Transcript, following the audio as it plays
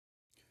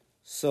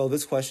So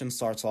this question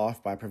starts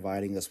off by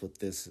providing us with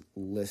this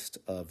list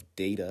of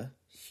data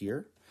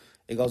here.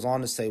 It goes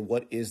on to say,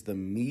 what is the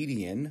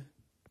median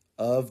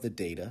of the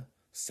data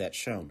set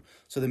shown?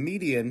 So the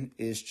median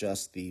is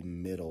just the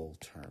middle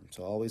term.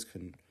 So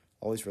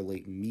always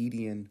relate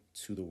median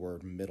to the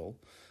word middle.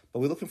 But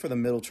we're looking for the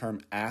middle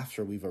term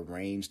after we've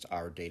arranged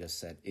our data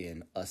set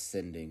in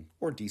ascending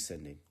or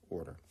descending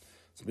order.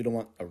 So we don't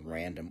want a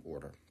random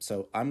order.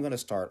 So I'm going to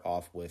start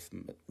off with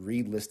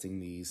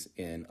relisting these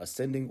in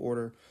ascending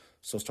order.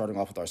 So starting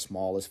off with our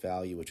smallest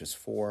value, which is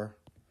 4.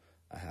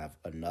 I have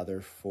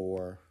another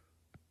 4,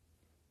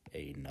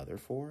 another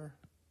 4,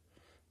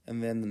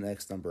 and then the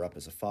next number up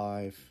is a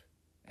 5,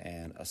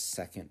 and a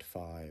second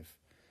 5,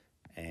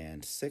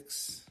 and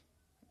 6,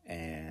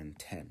 and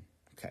 10.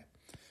 Okay.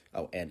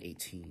 Oh, and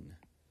 18.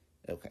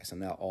 Okay, so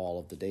now all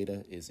of the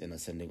data is in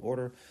ascending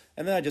order.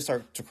 And then I just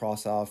start to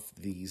cross off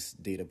these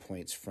data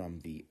points from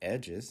the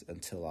edges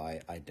until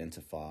I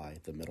identify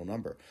the middle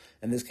number.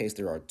 In this case,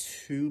 there are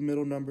 2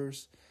 middle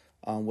numbers.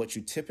 What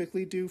you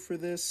typically do for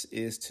this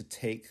is to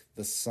take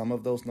the sum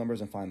of those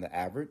numbers and find the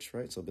average,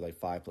 right? So it'll be like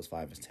 5 plus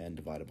 5 is 10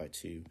 divided by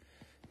 2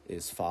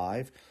 is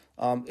 5.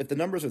 If the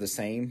numbers are the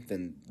same,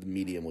 then the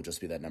median will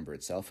just be that number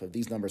itself. If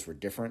these numbers were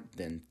different,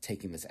 then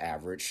taking this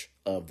average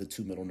of the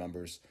 2 middle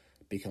numbers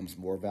becomes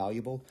more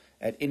valuable.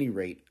 At any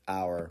rate,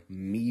 our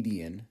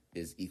median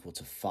is equal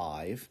to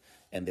 5,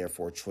 and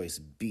therefore choice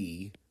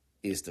B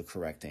is the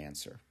correct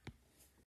answer.